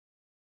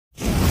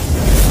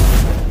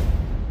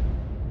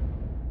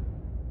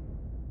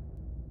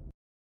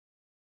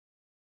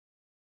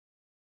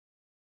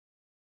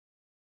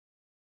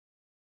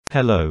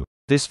Hello.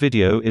 This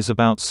video is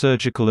about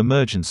surgical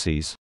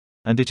emergencies,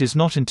 and it is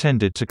not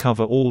intended to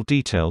cover all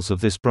details of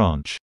this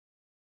branch.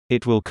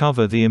 It will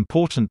cover the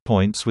important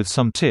points with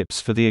some tips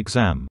for the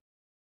exam.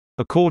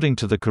 According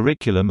to the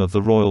curriculum of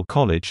the Royal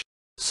College,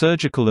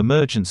 surgical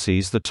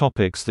emergencies the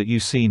topics that you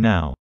see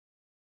now.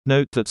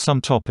 Note that some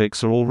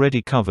topics are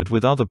already covered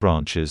with other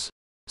branches,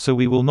 so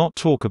we will not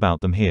talk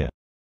about them here.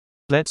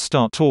 Let's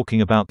start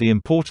talking about the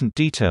important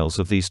details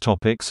of these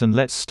topics, and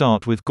let's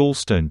start with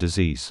gallstone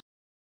disease.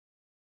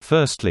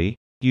 Firstly,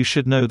 you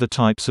should know the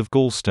types of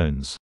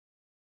gallstones.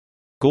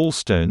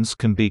 Gallstones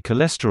can be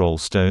cholesterol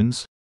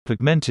stones,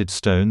 pigmented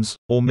stones,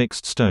 or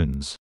mixed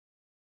stones.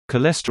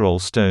 Cholesterol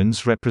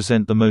stones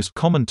represent the most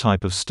common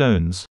type of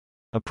stones,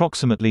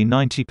 approximately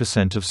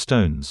 90% of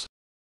stones.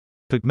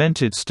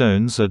 Pigmented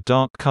stones are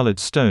dark-colored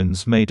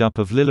stones made up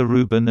of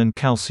bilirubin and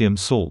calcium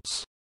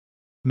salts.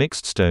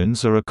 Mixed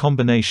stones are a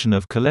combination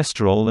of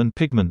cholesterol and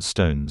pigment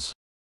stones.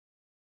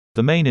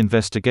 The main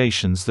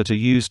investigations that are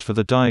used for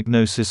the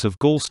diagnosis of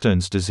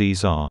gallstones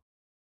disease are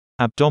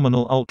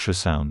abdominal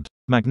ultrasound,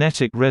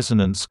 magnetic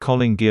resonance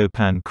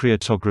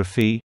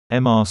cholangiopancreatography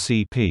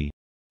 (MRCP),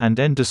 and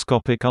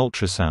endoscopic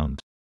ultrasound.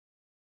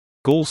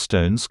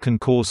 Gallstones can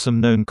cause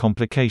some known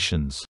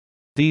complications.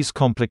 These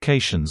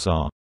complications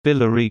are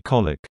biliary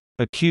colic,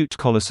 acute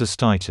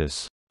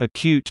cholecystitis,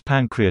 acute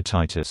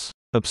pancreatitis,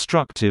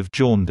 obstructive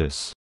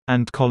jaundice,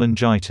 and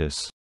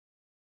cholangitis.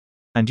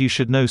 And you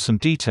should know some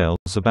details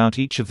about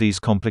each of these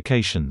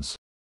complications.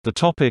 The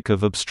topic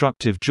of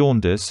obstructive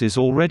jaundice is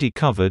already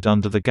covered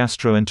under the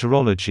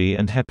gastroenterology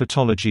and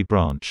hepatology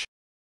branch.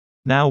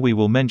 Now we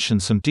will mention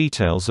some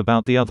details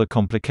about the other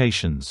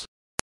complications.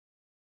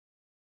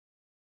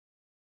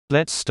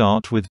 Let's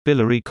start with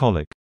biliary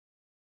colic.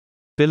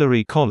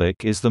 Biliary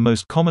colic is the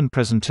most common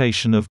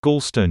presentation of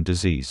gallstone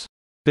disease.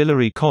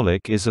 Biliary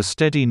colic is a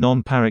steady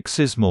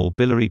non-paroxysmal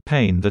biliary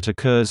pain that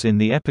occurs in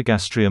the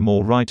epigastrium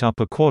or right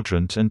upper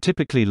quadrant and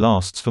typically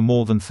lasts for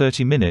more than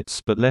 30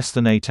 minutes but less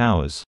than 8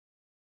 hours.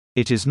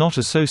 It is not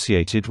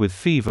associated with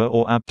fever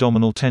or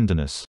abdominal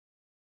tenderness.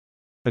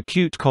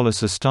 Acute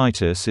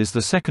cholecystitis is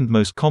the second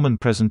most common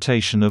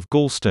presentation of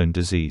gallstone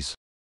disease.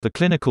 The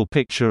clinical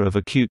picture of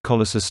acute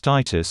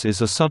cholecystitis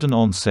is a sudden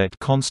onset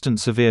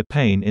constant severe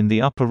pain in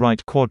the upper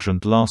right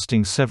quadrant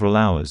lasting several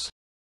hours.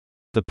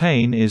 The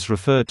pain is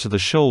referred to the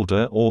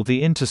shoulder or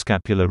the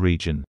interscapular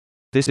region.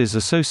 This is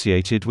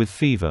associated with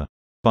fever.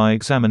 By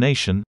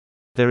examination,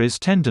 there is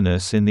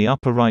tenderness in the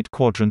upper right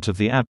quadrant of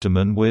the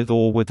abdomen with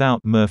or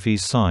without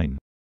Murphy's sign.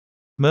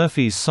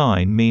 Murphy's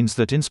sign means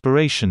that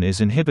inspiration is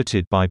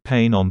inhibited by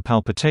pain on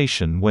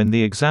palpation when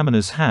the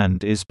examiner's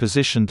hand is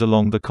positioned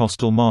along the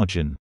costal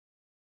margin.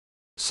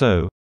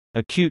 So,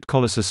 acute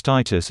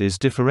cholecystitis is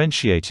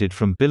differentiated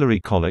from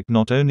biliary colic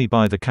not only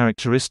by the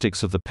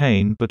characteristics of the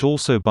pain but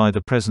also by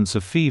the presence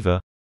of fever,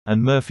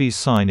 and Murphy's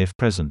sign if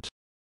present.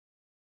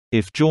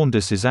 If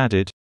jaundice is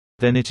added,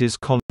 then it is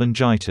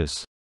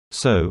cholangitis.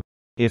 So,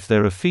 if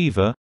there are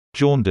fever,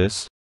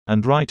 jaundice,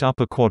 and right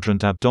upper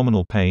quadrant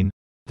abdominal pain,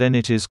 then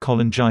it is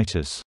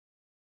cholangitis.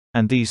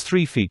 And these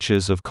three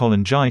features of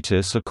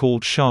cholangitis are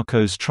called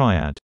Charcot's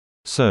triad.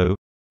 So,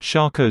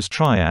 Charcot's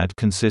triad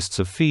consists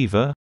of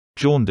fever,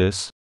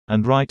 jaundice,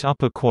 and right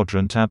upper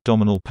quadrant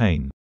abdominal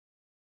pain.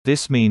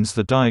 This means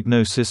the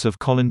diagnosis of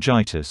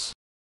cholangitis.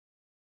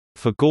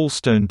 For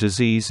gallstone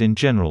disease in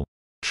general,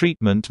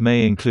 treatment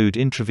may include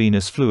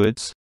intravenous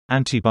fluids,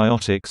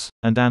 antibiotics,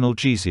 and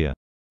analgesia.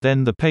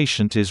 Then the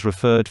patient is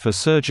referred for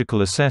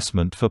surgical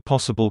assessment for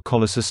possible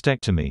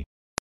cholecystectomy.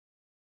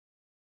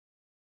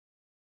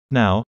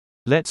 Now,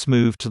 let's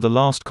move to the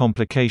last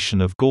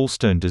complication of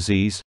gallstone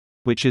disease,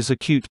 which is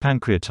acute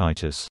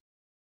pancreatitis.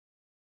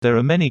 There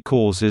are many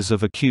causes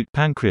of acute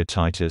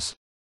pancreatitis,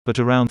 but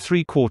around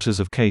 3/4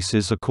 of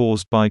cases are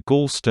caused by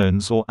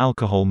gallstones or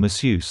alcohol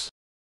misuse.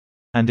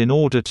 And in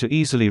order to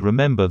easily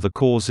remember the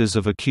causes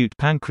of acute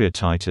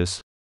pancreatitis,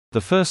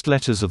 the first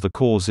letters of the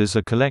causes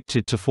are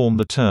collected to form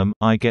the term,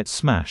 I get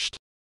smashed.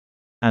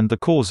 And the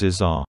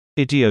causes are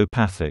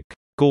idiopathic,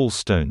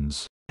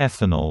 gallstones,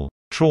 ethanol,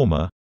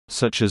 trauma,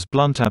 such as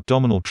blunt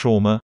abdominal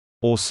trauma,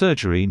 or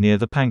surgery near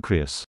the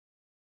pancreas,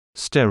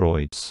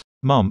 steroids,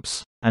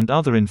 mumps, and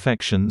other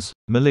infections,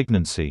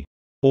 malignancy,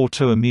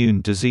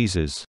 autoimmune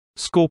diseases,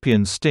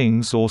 scorpion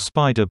stings or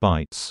spider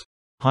bites,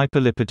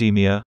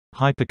 hyperlipidemia,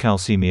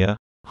 hypercalcemia,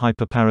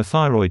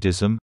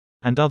 hyperparathyroidism,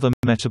 and other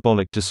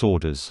metabolic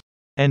disorders.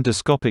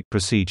 Endoscopic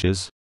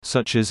procedures,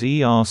 such as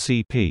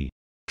ERCP.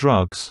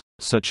 Drugs,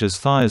 such as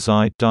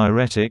thiazide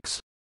diuretics,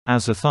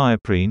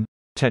 azathioprine,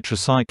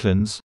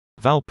 tetracyclines,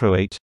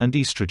 valproate, and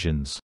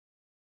estrogens.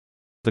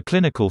 The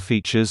clinical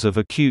features of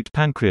acute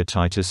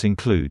pancreatitis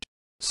include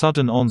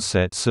sudden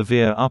onset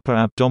severe upper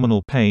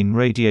abdominal pain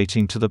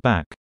radiating to the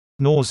back,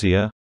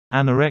 nausea,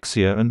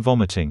 anorexia and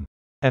vomiting,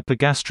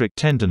 epigastric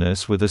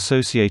tenderness with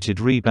associated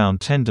rebound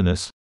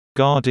tenderness,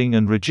 guarding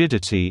and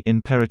rigidity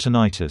in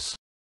peritonitis,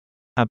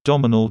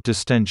 abdominal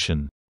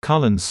distension,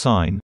 Cullen's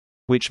sign,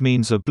 which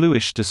means a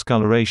bluish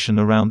discoloration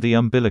around the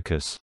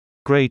umbilicus,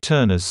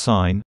 Gray-Turner's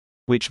sign,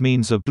 which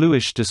means a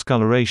bluish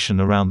discoloration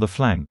around the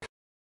flank.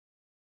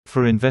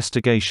 For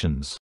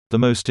investigations, the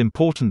most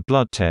important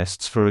blood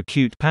tests for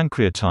acute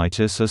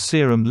pancreatitis are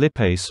serum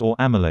lipase or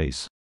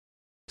amylase.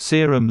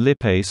 Serum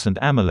lipase and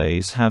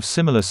amylase have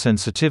similar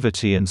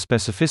sensitivity and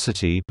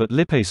specificity, but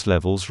lipase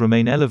levels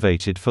remain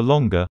elevated for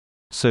longer,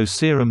 so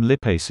serum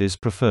lipase is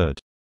preferred.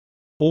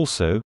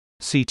 Also,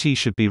 CT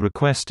should be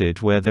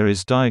requested where there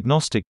is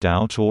diagnostic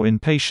doubt or in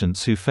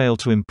patients who fail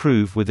to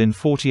improve within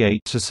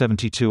 48 to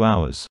 72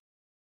 hours.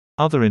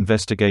 Other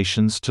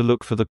investigations to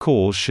look for the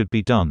cause should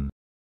be done.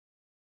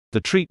 The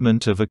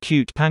treatment of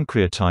acute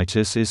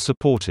pancreatitis is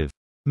supportive.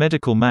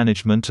 Medical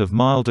management of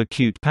mild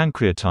acute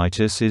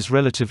pancreatitis is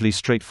relatively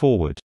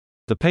straightforward.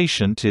 The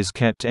patient is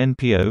kept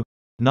NPO,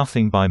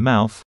 nothing by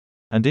mouth,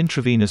 and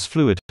intravenous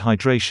fluid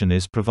hydration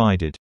is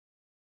provided.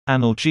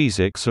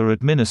 Analgesics are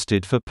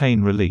administered for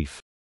pain relief.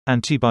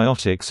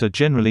 Antibiotics are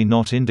generally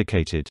not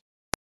indicated.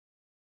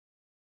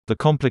 The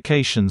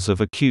complications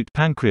of acute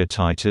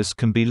pancreatitis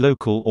can be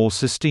local or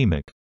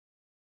systemic.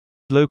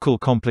 Local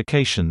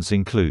complications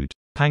include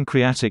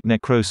pancreatic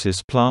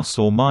necrosis plus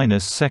or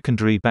minus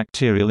secondary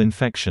bacterial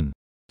infection,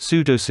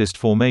 pseudocyst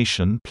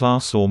formation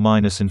plus or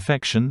minus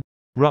infection,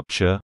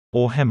 rupture,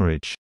 or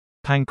hemorrhage,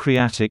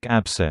 pancreatic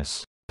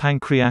abscess,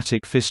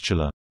 pancreatic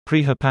fistula,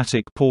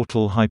 prehepatic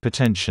portal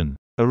hypertension,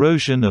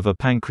 erosion of a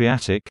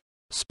pancreatic,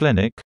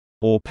 splenic,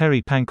 or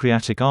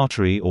peripancreatic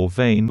artery or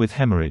vein with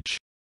hemorrhage.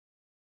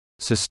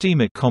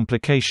 Systemic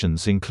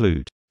complications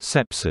include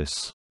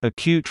sepsis,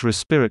 acute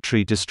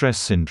respiratory distress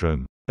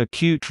syndrome,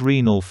 acute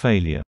renal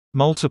failure,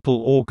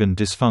 multiple organ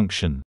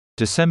dysfunction,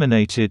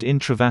 disseminated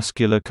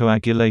intravascular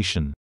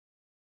coagulation.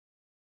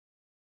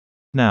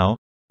 Now,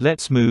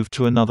 let's move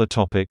to another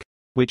topic,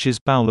 which is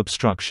bowel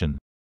obstruction.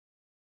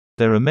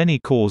 There are many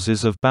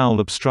causes of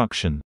bowel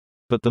obstruction,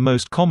 but the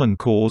most common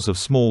cause of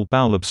small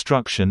bowel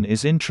obstruction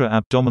is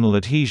intra-abdominal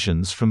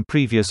adhesions from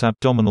previous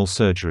abdominal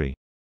surgery.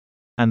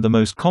 And the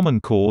most common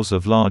cause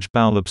of large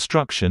bowel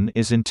obstruction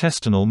is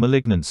intestinal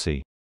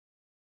malignancy.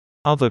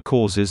 Other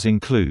causes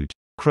include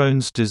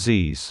Crohn's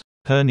disease,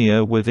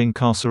 hernia with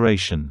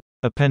incarceration,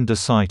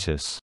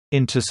 appendicitis,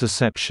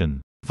 intussusception,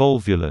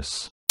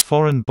 volvulus,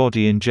 foreign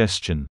body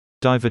ingestion,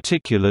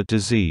 diverticular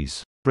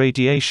disease,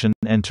 radiation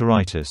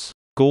enteritis,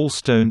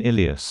 gallstone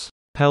ileus,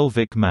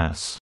 pelvic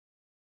mass.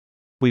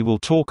 We will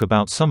talk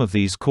about some of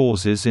these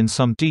causes in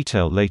some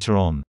detail later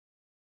on.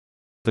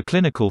 The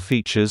clinical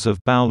features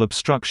of bowel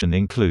obstruction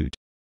include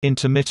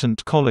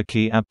intermittent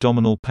colicky,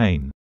 abdominal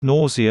pain,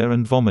 nausea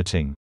and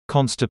vomiting,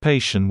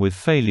 constipation with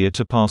failure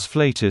to pass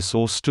flatus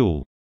or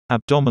stool,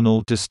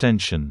 abdominal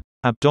distension,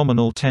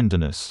 abdominal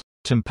tenderness,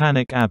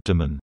 tympanic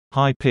abdomen,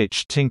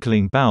 high-pitched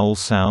tinkling bowel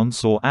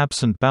sounds or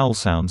absent bowel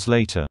sounds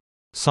later,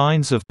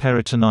 signs of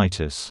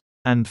peritonitis,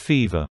 and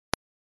fever.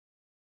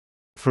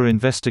 For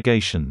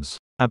investigations,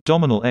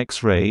 abdominal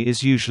X-ray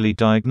is usually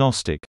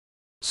diagnostic.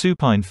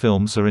 Supine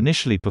films are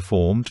initially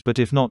performed, but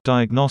if not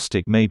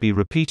diagnostic, may be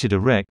repeated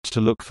erect to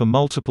look for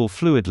multiple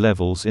fluid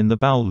levels in the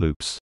bowel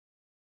loops.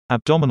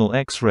 Abdominal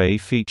X-ray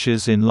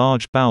features in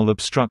large bowel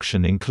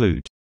obstruction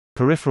include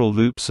peripheral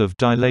loops of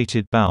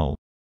dilated bowel,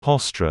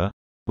 haustra,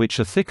 which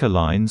are thicker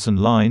lines and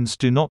lines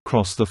do not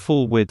cross the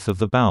full width of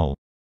the bowel,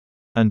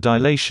 and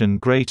dilation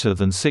greater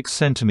than 6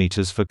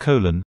 cm for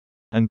colon,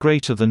 and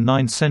greater than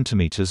 9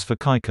 cm for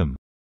caecum.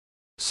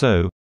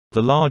 So,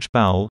 the large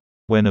bowel,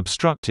 when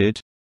obstructed,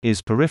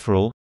 is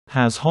peripheral,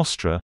 has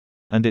haustra,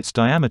 and its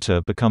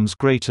diameter becomes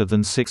greater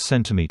than 6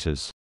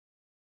 cm.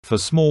 For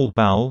small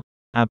bowel,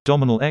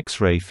 abdominal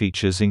X-ray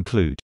features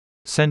include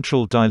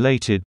central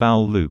dilated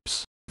bowel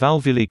loops,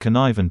 valvulae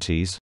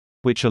connivantes,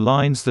 which are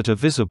lines that are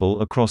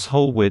visible across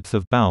whole width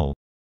of bowel,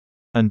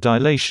 and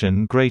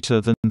dilation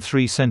greater than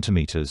 3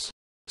 cm.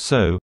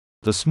 So,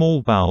 the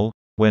small bowel,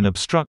 when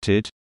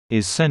obstructed,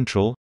 is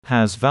central,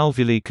 has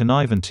valvulae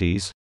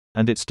connivantes,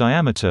 and its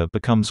diameter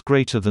becomes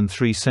greater than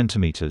 3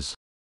 cm.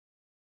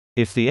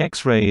 If the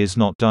X-ray is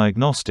not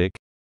diagnostic,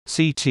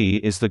 CT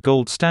is the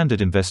gold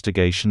standard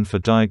investigation for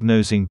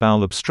diagnosing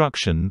bowel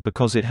obstruction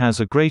because it has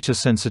a greater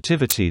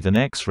sensitivity than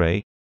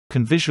X-ray,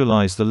 can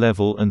visualize the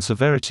level and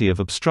severity of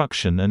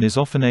obstruction, and is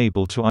often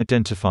able to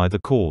identify the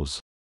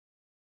cause.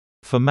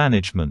 For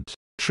management,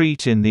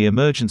 treat in the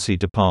emergency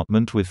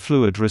department with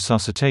fluid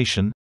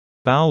resuscitation,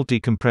 bowel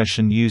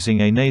decompression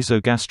using a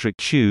nasogastric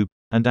tube,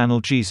 and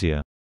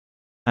analgesia,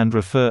 and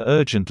refer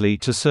urgently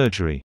to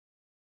surgery.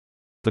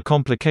 The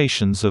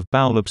complications of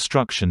bowel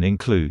obstruction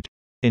include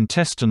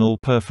intestinal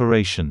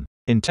perforation,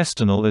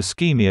 intestinal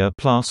ischemia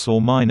plus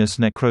or minus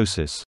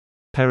necrosis,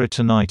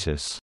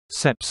 peritonitis,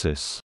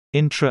 sepsis,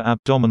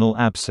 intra-abdominal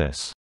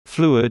abscess,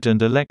 fluid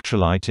and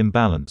electrolyte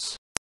imbalance.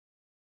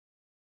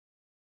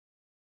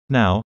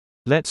 Now,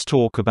 let's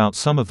talk about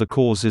some of the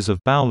causes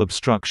of bowel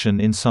obstruction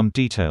in some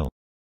detail.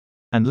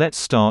 And let's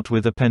start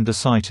with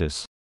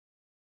appendicitis.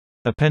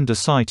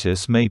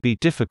 Appendicitis may be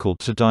difficult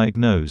to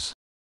diagnose.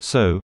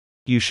 So,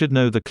 you should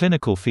know the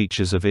clinical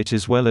features of it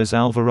as well as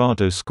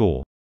Alvarado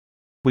score.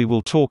 We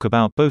will talk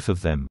about both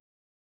of them.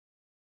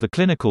 The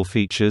clinical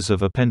features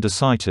of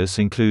appendicitis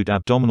include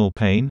abdominal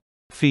pain,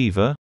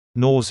 fever,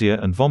 nausea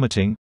and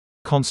vomiting,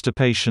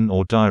 constipation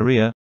or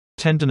diarrhea,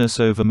 tenderness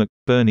over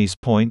McBurney's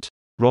point,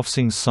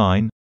 Rovsing's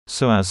sign,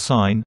 Psoas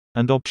sign,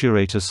 and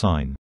obturator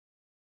sign.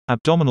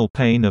 Abdominal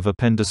pain of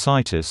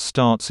appendicitis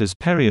starts as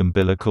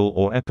periumbilical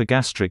or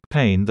epigastric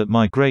pain that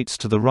migrates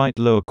to the right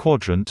lower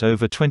quadrant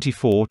over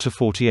 24 to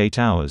 48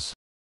 hours.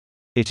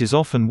 It is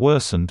often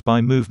worsened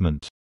by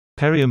movement.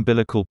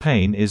 Periumbilical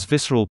pain is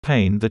visceral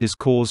pain that is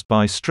caused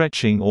by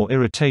stretching or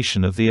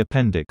irritation of the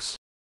appendix.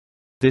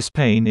 This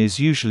pain is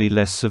usually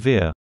less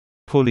severe,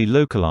 poorly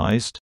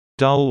localized,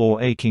 dull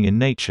or aching in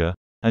nature,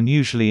 and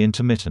usually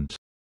intermittent.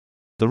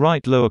 The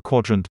right lower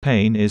quadrant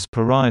pain is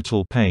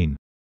parietal pain,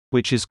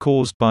 which is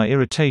caused by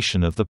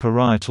irritation of the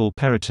parietal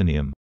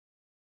peritoneum.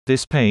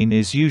 This pain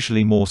is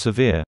usually more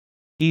severe,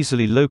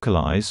 easily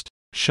localized,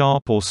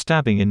 sharp or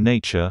stabbing in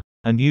nature,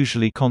 and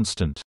usually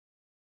constant.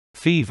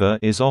 Fever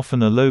is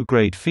often a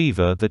low-grade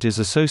fever that is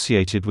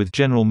associated with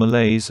general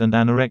malaise and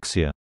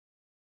anorexia.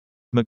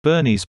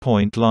 McBurney's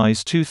point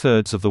lies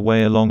 2/3 of the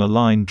way along a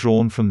line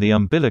drawn from the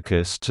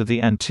umbilicus to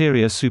the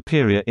anterior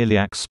superior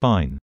iliac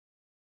spine.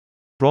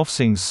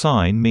 Rovsing's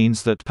sign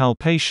means that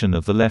palpation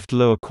of the left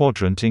lower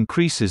quadrant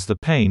increases the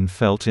pain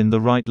felt in the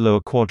right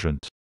lower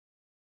quadrant.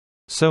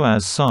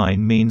 Psoas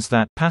sign means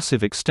that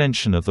passive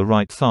extension of the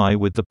right thigh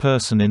with the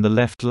person in the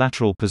left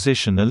lateral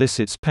position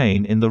elicits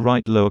pain in the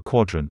right lower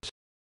quadrant.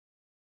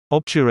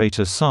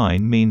 Obturator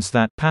sign means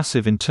that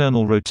passive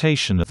internal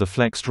rotation of the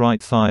flexed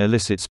right thigh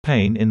elicits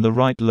pain in the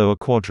right lower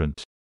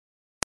quadrant.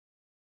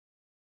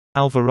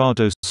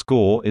 Alvarado's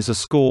score is a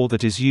score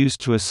that is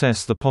used to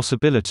assess the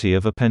possibility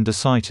of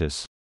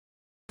appendicitis.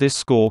 This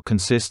score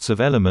consists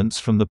of elements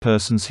from the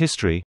person's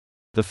history,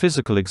 the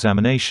physical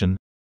examination,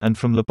 and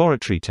from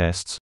laboratory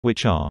tests,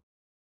 which are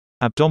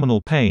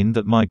abdominal pain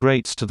that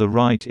migrates to the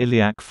right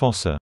iliac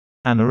fossa,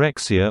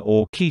 anorexia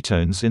or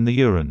ketones in the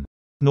urine,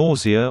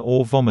 nausea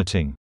or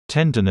vomiting,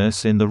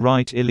 tenderness in the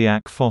right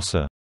iliac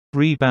fossa,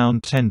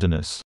 rebound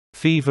tenderness,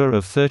 fever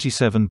of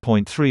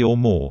 37.3 or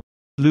more,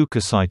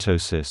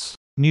 leukocytosis,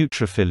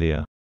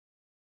 neutrophilia.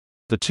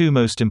 The two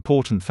most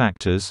important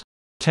factors,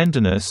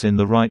 tenderness in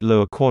the right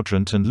lower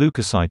quadrant and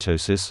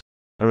leukocytosis,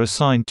 are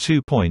assigned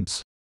 2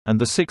 points,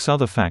 and the 6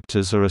 other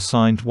factors are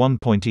assigned 1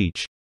 point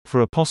each,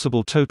 for a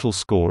possible total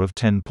score of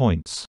 10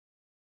 points.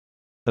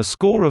 A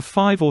score of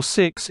 5 or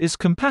 6 is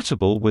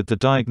compatible with the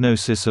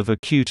diagnosis of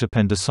acute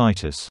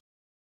appendicitis.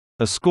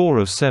 A score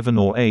of 7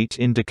 or 8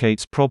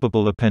 indicates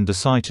probable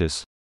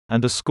appendicitis,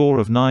 and a score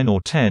of 9 or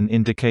 10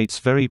 indicates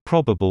very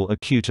probable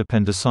acute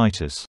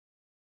appendicitis.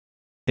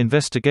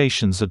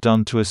 Investigations are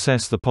done to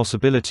assess the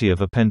possibility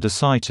of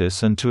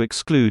appendicitis and to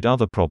exclude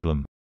other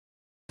problem.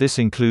 This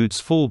includes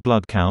full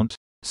blood count,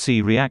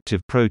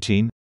 C-reactive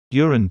protein,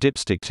 urine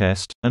dipstick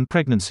test, and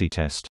pregnancy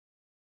test.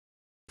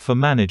 For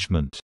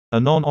management, a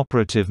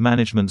non-operative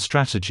management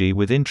strategy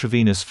with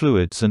intravenous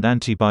fluids and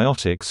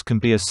antibiotics can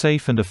be a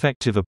safe and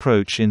effective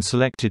approach in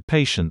selected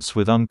patients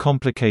with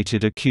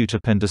uncomplicated acute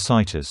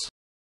appendicitis.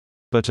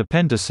 But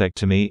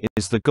appendicectomy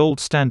is the gold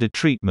standard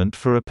treatment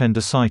for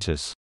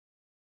appendicitis.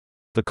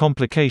 The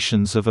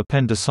complications of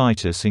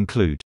appendicitis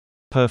include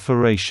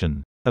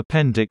perforation,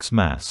 appendix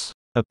mass,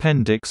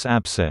 appendix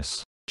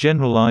abscess,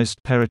 generalized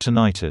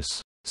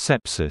peritonitis,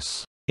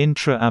 sepsis,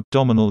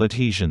 intra-abdominal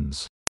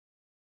adhesions.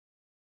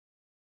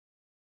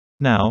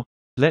 Now,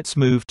 let's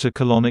move to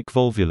colonic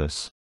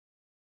volvulus.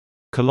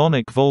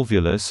 Colonic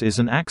volvulus is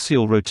an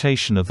axial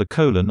rotation of the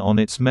colon on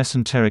its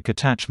mesenteric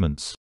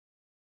attachments.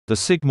 The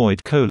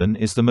sigmoid colon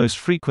is the most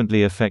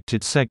frequently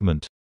affected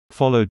segment,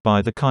 followed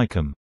by the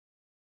caecum.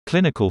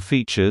 Clinical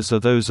features are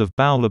those of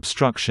bowel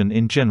obstruction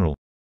in general.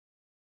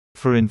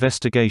 For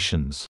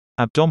investigations,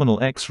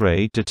 abdominal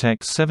X-ray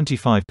detects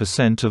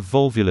 75% of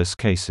volvulus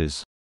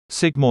cases.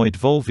 Sigmoid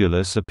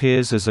volvulus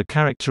appears as a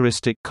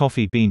characteristic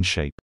coffee bean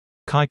shape.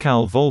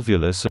 Caecal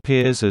volvulus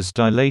appears as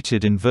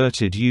dilated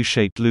inverted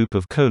U-shaped loop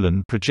of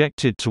colon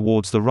projected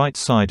towards the right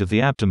side of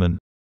the abdomen,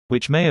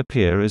 which may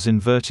appear as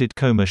inverted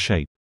coma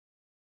shape.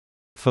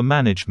 For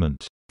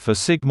management, for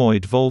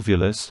sigmoid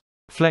volvulus,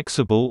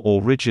 flexible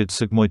or rigid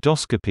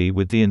sigmoidoscopy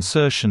with the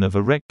insertion of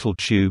a rectal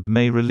tube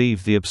may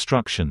relieve the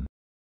obstruction.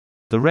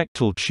 The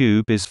rectal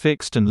tube is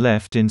fixed and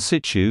left in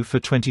situ for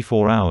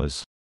 24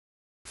 hours.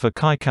 For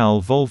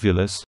caecal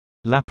volvulus,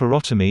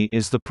 laparotomy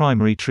is the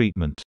primary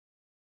treatment.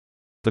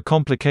 The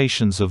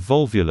complications of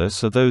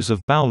volvulus are those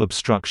of bowel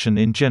obstruction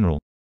in general.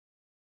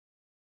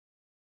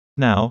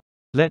 Now,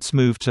 let's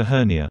move to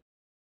hernia.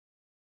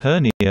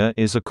 Hernia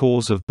is a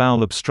cause of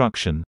bowel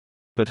obstruction,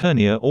 but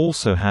hernia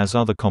also has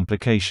other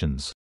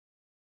complications.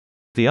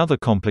 The other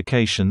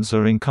complications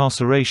are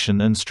incarceration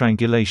and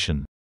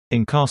strangulation.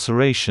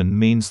 Incarceration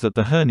means that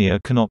the hernia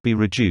cannot be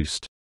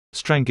reduced.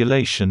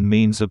 Strangulation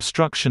means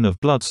obstruction of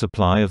blood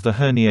supply of the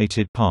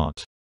herniated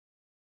part.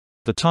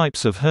 The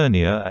types of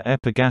hernia are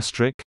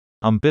epigastric,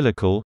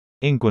 umbilical,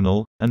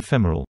 inguinal, and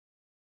femoral.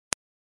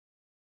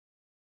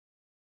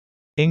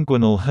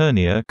 Inguinal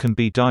hernia can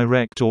be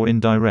direct or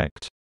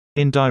indirect.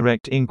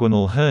 Indirect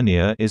inguinal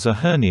hernia is a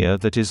hernia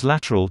that is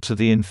lateral to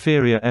the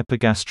inferior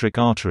epigastric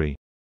artery.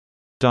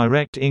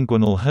 Direct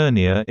inguinal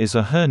hernia is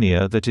a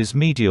hernia that is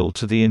medial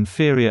to the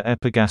inferior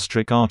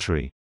epigastric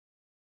artery.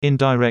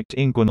 Indirect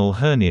inguinal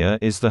hernia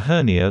is the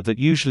hernia that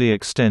usually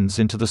extends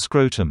into the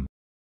scrotum.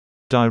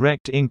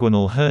 Direct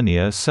inguinal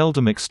hernia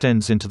seldom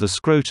extends into the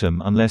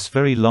scrotum unless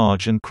very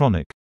large and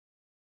chronic.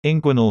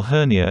 Inguinal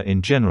hernia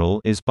in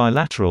general is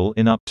bilateral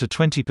in up to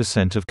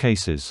 20% of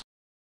cases.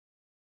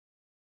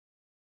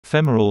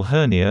 Femoral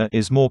hernia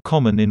is more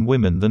common in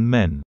women than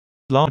men.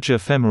 Larger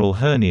femoral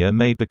hernia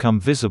may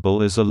become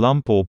visible as a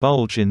lump or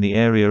bulge in the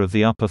area of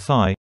the upper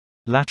thigh,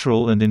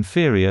 lateral and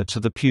inferior to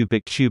the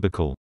pubic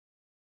tubercle.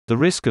 The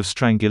risk of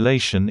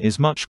strangulation is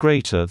much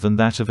greater than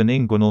that of an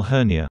inguinal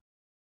hernia.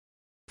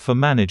 For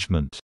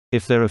management,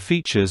 if there are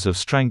features of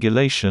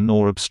strangulation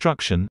or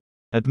obstruction,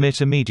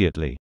 admit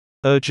immediately.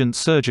 Urgent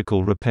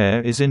surgical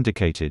repair is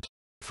indicated.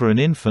 For an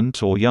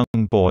infant or young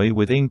boy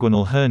with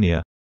inguinal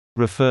hernia,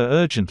 refer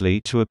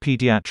urgently to a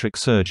pediatric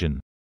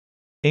surgeon.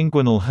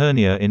 Inguinal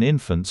hernia in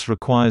infants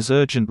requires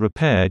urgent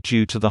repair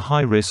due to the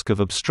high risk of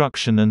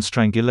obstruction and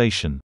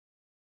strangulation.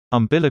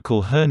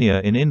 Umbilical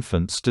hernia in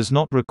infants does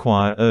not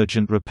require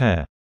urgent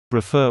repair.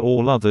 Refer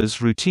all others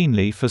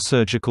routinely for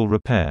surgical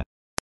repair.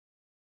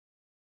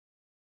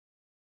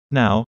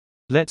 Now,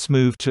 let's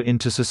move to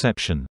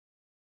intussusception.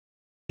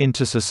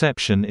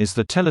 Intussusception is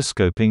the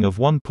telescoping of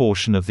one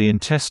portion of the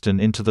intestine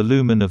into the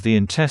lumen of the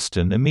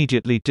intestine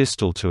immediately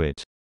distal to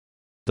it.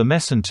 The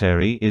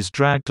mesentery is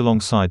dragged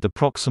alongside the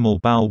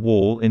proximal bowel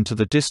wall into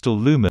the distal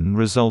lumen,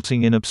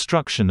 resulting in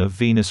obstruction of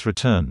venous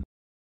return.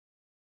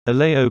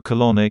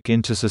 Ileocolonic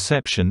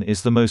intussusception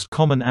is the most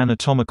common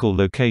anatomical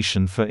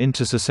location for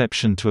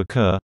intussusception to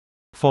occur,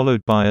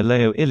 followed by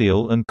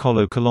ileo-ileal and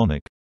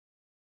colocolonic.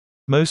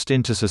 Most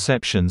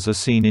intussusceptions are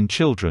seen in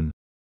children,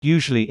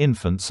 usually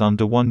infants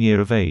under 1 year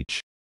of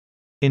age.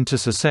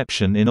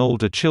 Intussusception in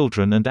older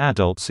children and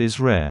adults is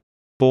rare.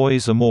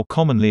 Boys are more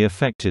commonly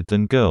affected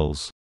than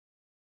girls.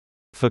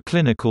 For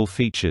clinical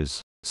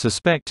features,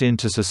 suspect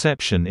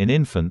intussusception in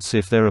infants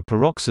if there are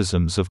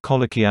paroxysms of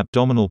colicky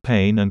abdominal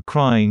pain and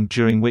crying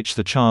during which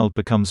the child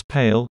becomes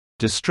pale,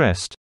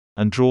 distressed,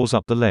 and draws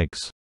up the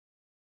legs.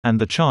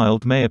 And the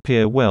child may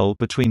appear well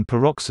between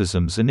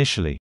paroxysms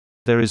initially.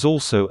 There is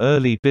also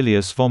early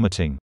bilious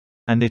vomiting.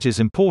 And it is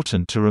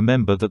important to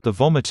remember that the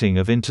vomiting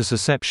of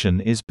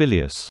intussusception is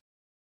bilious.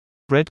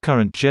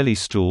 Breadcurrant jelly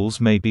stools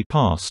may be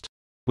passed,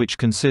 which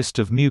consist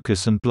of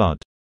mucus and blood.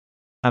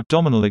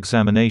 Abdominal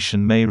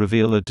examination may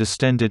reveal a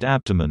distended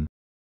abdomen,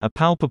 a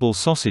palpable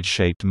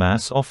sausage-shaped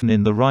mass often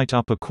in the right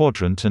upper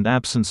quadrant and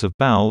absence of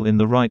bowel in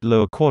the right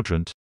lower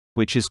quadrant,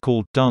 which is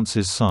called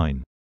Dance's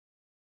sign.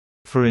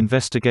 For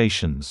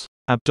investigations,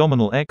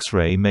 abdominal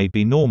X-ray may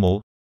be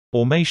normal,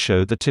 or may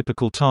show the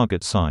typical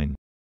target sign.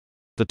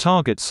 The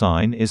target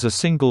sign is a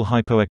single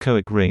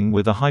hypoechoic ring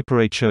with a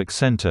hyperechoic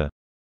center,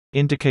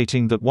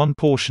 indicating that one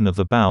portion of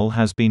the bowel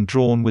has been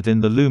drawn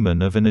within the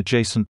lumen of an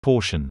adjacent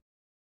portion.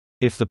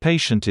 If the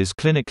patient is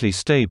clinically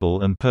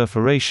stable and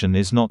perforation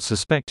is not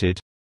suspected,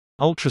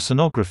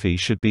 ultrasonography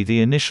should be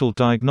the initial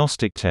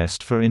diagnostic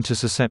test for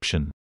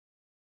intussusception.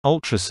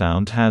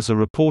 Ultrasound has a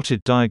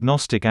reported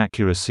diagnostic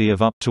accuracy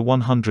of up to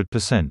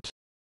 100%.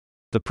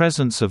 The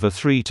presence of a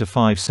 3 to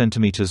 5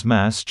 cm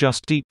mass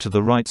just deep to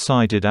the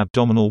right-sided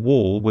abdominal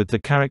wall with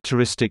the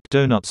characteristic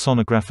donut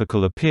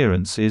sonographical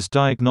appearance is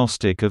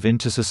diagnostic of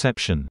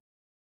intussusception.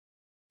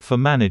 For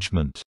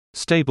management,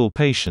 stable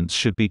patients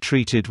should be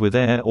treated with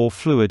air or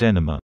fluid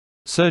enema.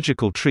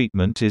 Surgical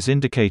treatment is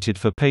indicated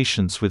for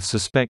patients with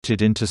suspected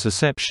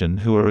intussusception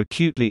who are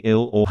acutely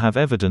ill or have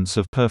evidence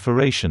of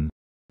perforation,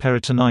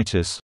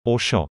 peritonitis, or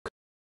shock.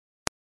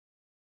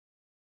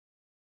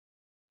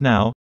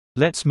 Now,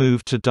 let's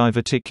move to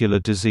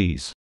diverticular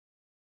disease.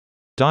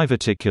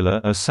 Diverticular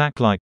are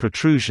sac-like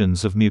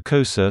protrusions of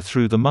mucosa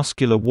through the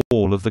muscular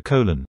wall of the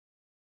colon.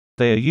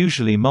 They are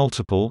usually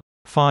multiple,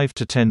 5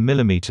 to 10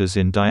 mm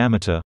in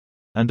diameter,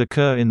 and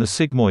occur in the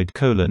sigmoid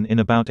colon in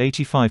about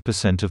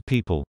 85% of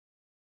people.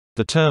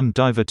 The term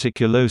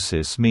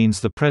diverticulosis means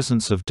the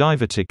presence of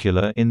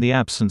diverticula in the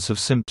absence of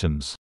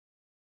symptoms.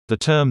 The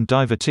term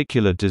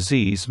diverticular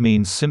disease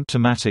means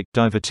symptomatic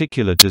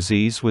diverticular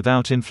disease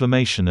without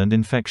inflammation and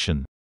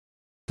infection.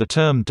 The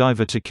term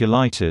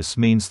diverticulitis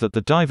means that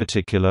the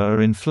diverticula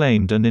are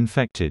inflamed and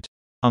infected.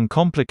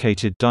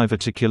 Uncomplicated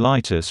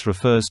diverticulitis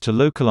refers to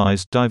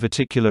localized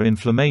diverticular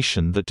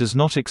inflammation that does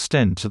not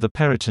extend to the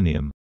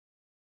peritoneum.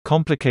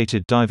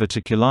 Complicated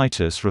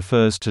diverticulitis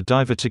refers to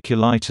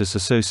diverticulitis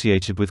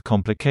associated with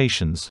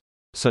complications,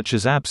 such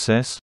as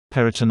abscess,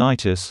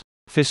 peritonitis,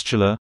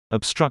 fistula,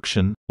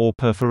 obstruction, or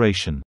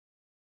perforation.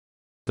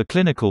 The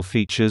clinical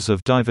features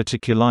of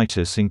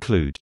diverticulitis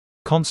include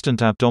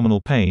constant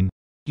abdominal pain,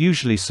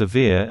 usually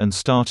severe and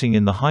starting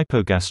in the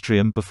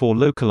hypogastrium before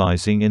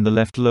localizing in the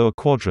left lower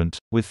quadrant,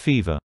 with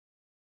fever.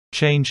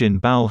 Change in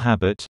bowel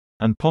habit,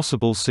 and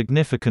possible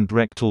significant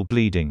rectal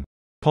bleeding.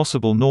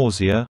 Possible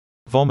nausea,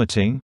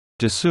 vomiting,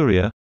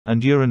 dysuria,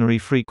 and urinary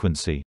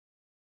frequency.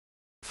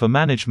 For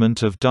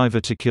management of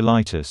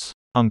diverticulitis,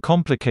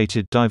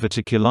 uncomplicated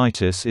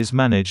diverticulitis is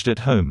managed at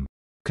home.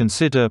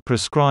 Consider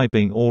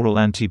prescribing oral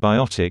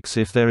antibiotics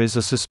if there is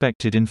a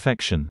suspected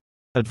infection.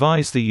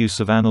 Advise the use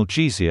of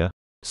analgesia,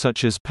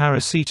 such as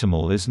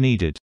paracetamol as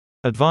needed.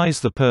 Advise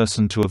the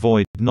person to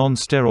avoid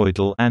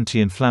non-steroidal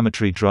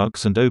anti-inflammatory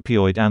drugs and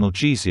opioid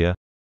analgesia,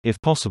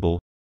 if possible,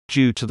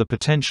 due to the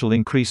potential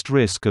increased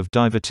risk of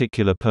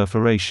diverticular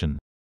perforation.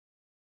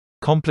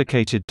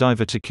 Complicated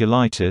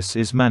diverticulitis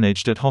is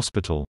managed at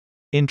hospital.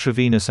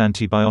 Intravenous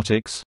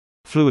antibiotics,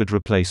 fluid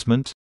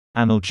replacement,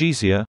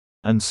 analgesia,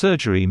 and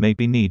surgery may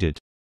be needed.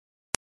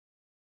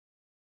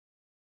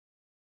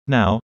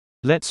 Now,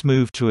 let's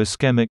move to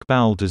ischemic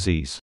bowel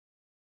disease.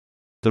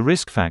 The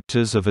risk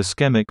factors of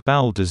ischemic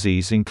bowel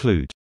disease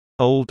include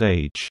old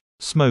age,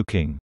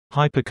 smoking,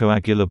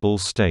 hypercoagulable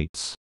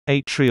states,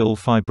 atrial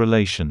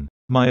fibrillation,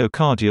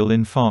 myocardial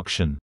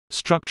infarction,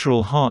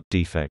 structural heart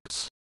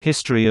defects,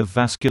 history of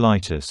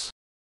vasculitis.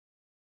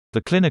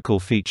 The clinical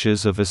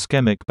features of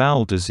ischemic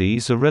bowel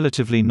disease are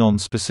relatively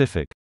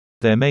non-specific.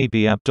 There may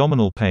be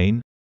abdominal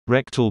pain,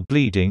 rectal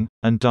bleeding,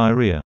 and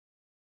diarrhea.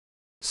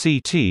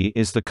 CT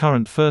is the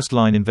current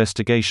first-line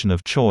investigation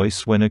of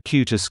choice when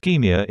acute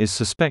ischemia is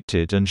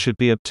suspected and should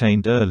be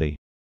obtained early.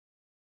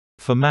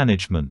 For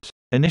management,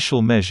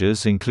 initial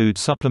measures include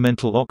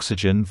supplemental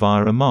oxygen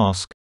via a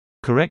mask,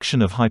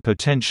 correction of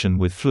hypotension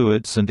with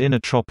fluids and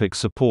inotropic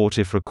support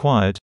if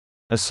required,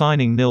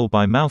 assigning nil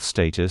by mouth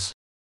status,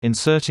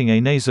 inserting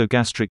a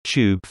nasogastric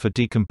tube for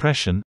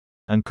decompression,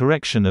 and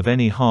correction of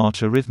any heart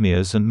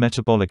arrhythmias and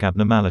metabolic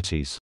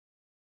abnormalities.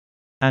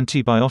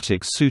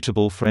 Antibiotics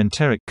suitable for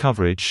enteric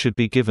coverage should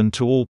be given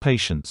to all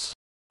patients.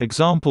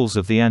 Examples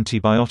of the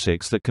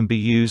antibiotics that can be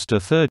used are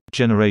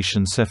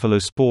third-generation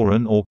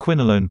cephalosporin or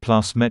quinolone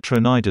plus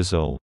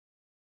metronidazole.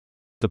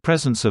 The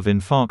presence of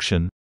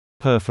infarction,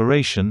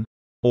 perforation,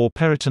 or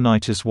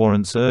peritonitis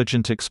warrants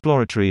urgent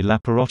exploratory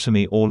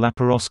laparotomy or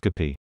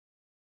laparoscopy.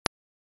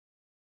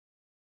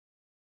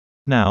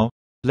 Now,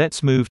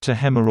 let's move to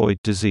hemorrhoid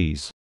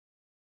disease.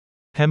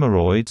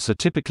 Hemorrhoids are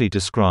typically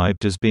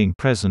described as being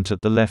present at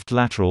the left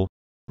lateral,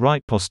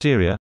 right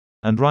posterior,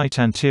 and right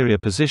anterior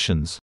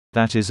positions,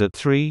 that is at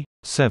 3,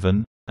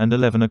 7, and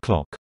 11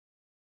 o'clock.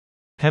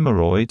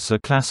 Hemorrhoids are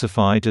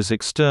classified as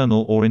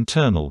external or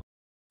internal,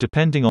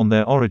 depending on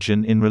their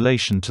origin in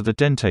relation to the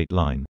dentate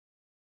line.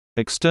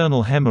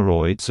 External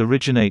hemorrhoids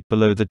originate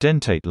below the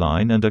dentate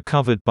line and are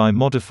covered by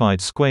modified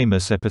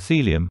squamous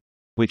epithelium,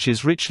 which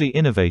is richly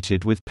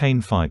innervated with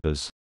pain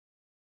fibers.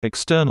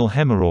 External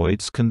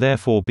hemorrhoids can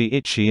therefore be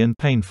itchy and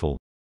painful.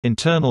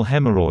 Internal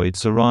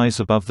hemorrhoids arise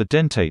above the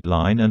dentate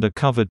line and are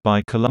covered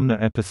by columnar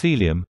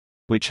epithelium,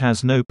 which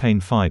has no pain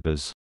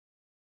fibers.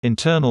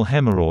 Internal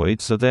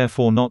hemorrhoids are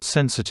therefore not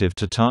sensitive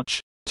to touch,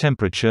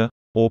 temperature,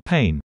 or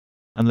pain,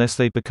 unless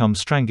they become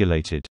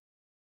strangulated.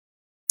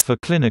 For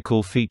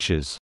clinical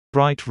features,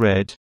 bright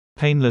red,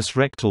 painless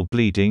rectal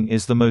bleeding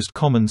is the most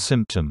common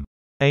symptom.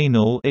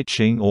 Anal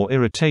itching or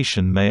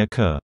irritation may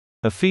occur.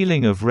 A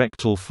feeling of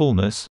rectal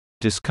fullness,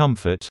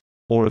 discomfort,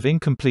 or of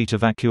incomplete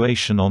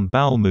evacuation on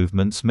bowel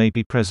movements may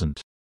be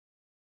present.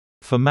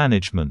 For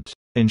management,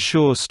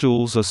 ensure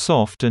stools are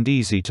soft and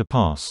easy to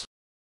pass.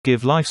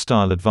 Give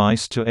lifestyle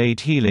advice to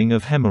aid healing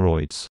of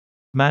hemorrhoids.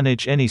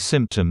 Manage any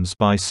symptoms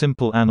by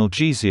simple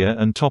analgesia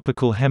and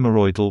topical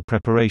hemorrhoidal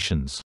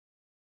preparations.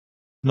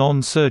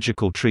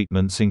 Non-surgical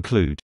treatments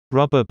include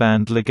rubber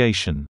band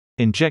ligation,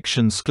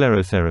 injection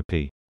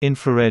sclerotherapy,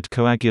 infrared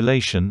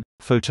coagulation,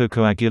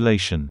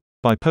 photocoagulation,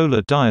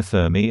 bipolar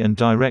diathermy and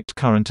direct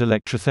current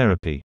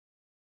electrotherapy.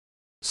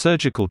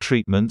 Surgical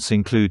treatments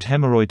include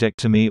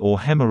hemorrhoidectomy or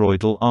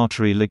hemorrhoidal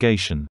artery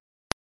ligation.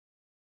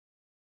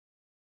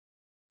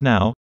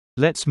 Now,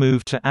 let's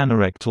move to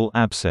anorectal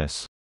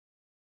abscess.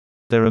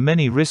 There are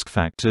many risk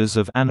factors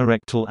of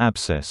anorectal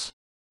abscess,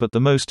 but the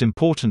most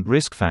important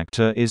risk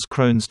factor is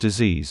Crohn's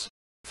disease.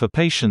 For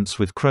patients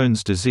with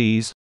Crohn's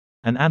disease,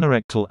 an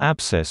anorectal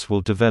abscess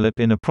will develop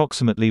in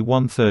approximately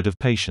 1/3 of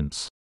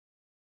patients.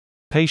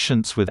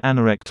 Patients with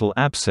anorectal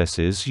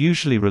abscesses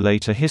usually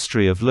relate a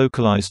history of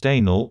localized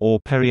anal or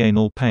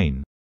perianal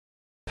pain.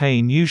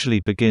 Pain usually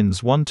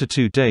begins 1 to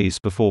 2 days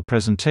before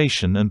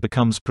presentation and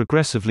becomes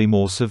progressively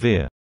more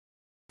severe.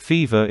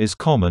 Fever is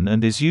common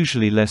and is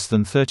usually less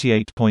than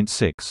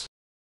 38.6.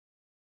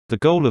 The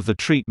goal of the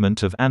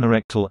treatment of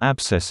anorectal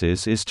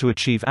abscesses is to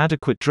achieve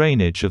adequate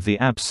drainage of the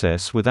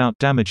abscess without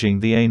damaging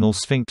the anal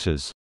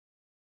sphincters.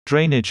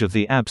 Drainage of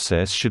the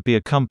abscess should be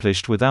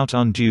accomplished without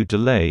undue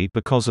delay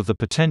because of the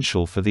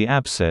potential for the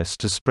abscess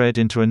to spread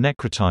into a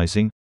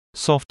necrotizing,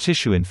 soft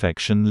tissue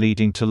infection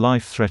leading to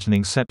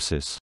life-threatening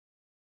sepsis.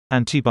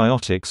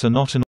 Antibiotics are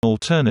not an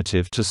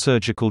alternative to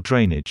surgical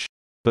drainage.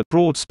 But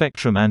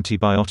broad-spectrum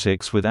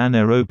antibiotics with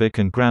anaerobic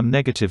and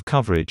gram-negative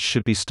coverage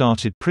should be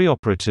started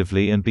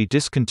preoperatively and be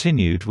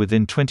discontinued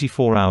within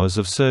 24 hours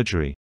of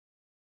surgery.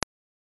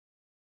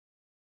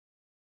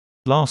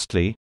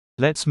 Lastly,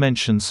 let's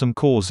mention some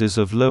causes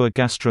of lower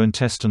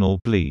gastrointestinal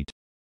bleed.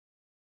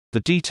 The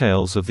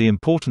details of the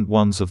important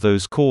ones of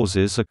those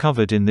causes are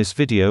covered in this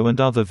video and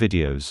other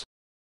videos.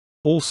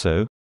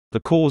 Also,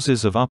 the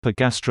causes of upper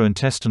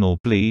gastrointestinal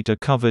bleed are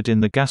covered in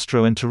the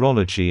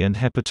gastroenterology and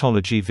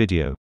hepatology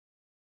video.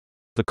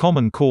 The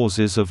common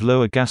causes of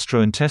lower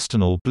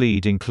gastrointestinal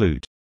bleed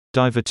include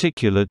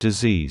diverticular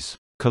disease,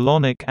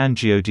 colonic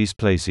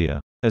angiodysplasia,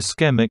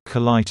 ischemic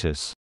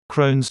colitis,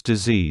 Crohn's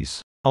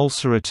disease,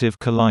 ulcerative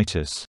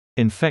colitis,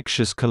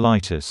 infectious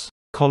colitis,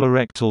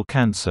 colorectal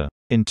cancer,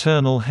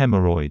 internal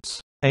hemorrhoids,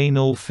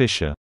 anal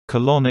fissure,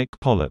 colonic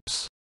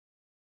polyps.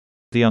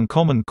 The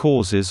uncommon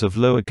causes of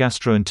lower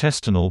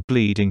gastrointestinal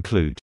bleed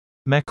include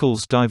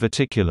Meckel's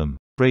diverticulum,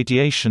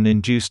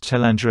 radiation-induced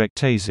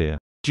telangiectasia,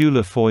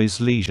 Dieulafoy's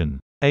lesion,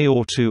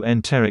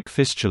 aortoenteric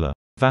fistula,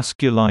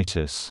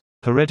 vasculitis,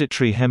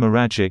 hereditary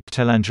hemorrhagic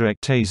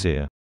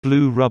telangiectasia,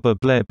 blue rubber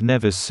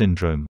bleb-Nevis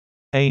syndrome,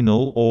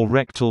 anal or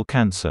rectal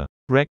cancer,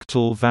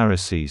 rectal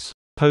varices,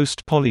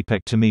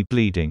 post-polypectomy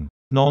bleeding,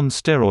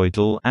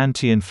 non-steroidal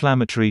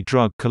anti-inflammatory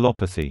drug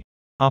cholopathy,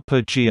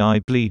 upper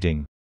GI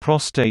bleeding,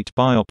 prostate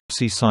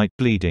biopsy site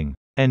bleeding,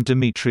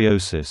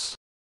 endometriosis.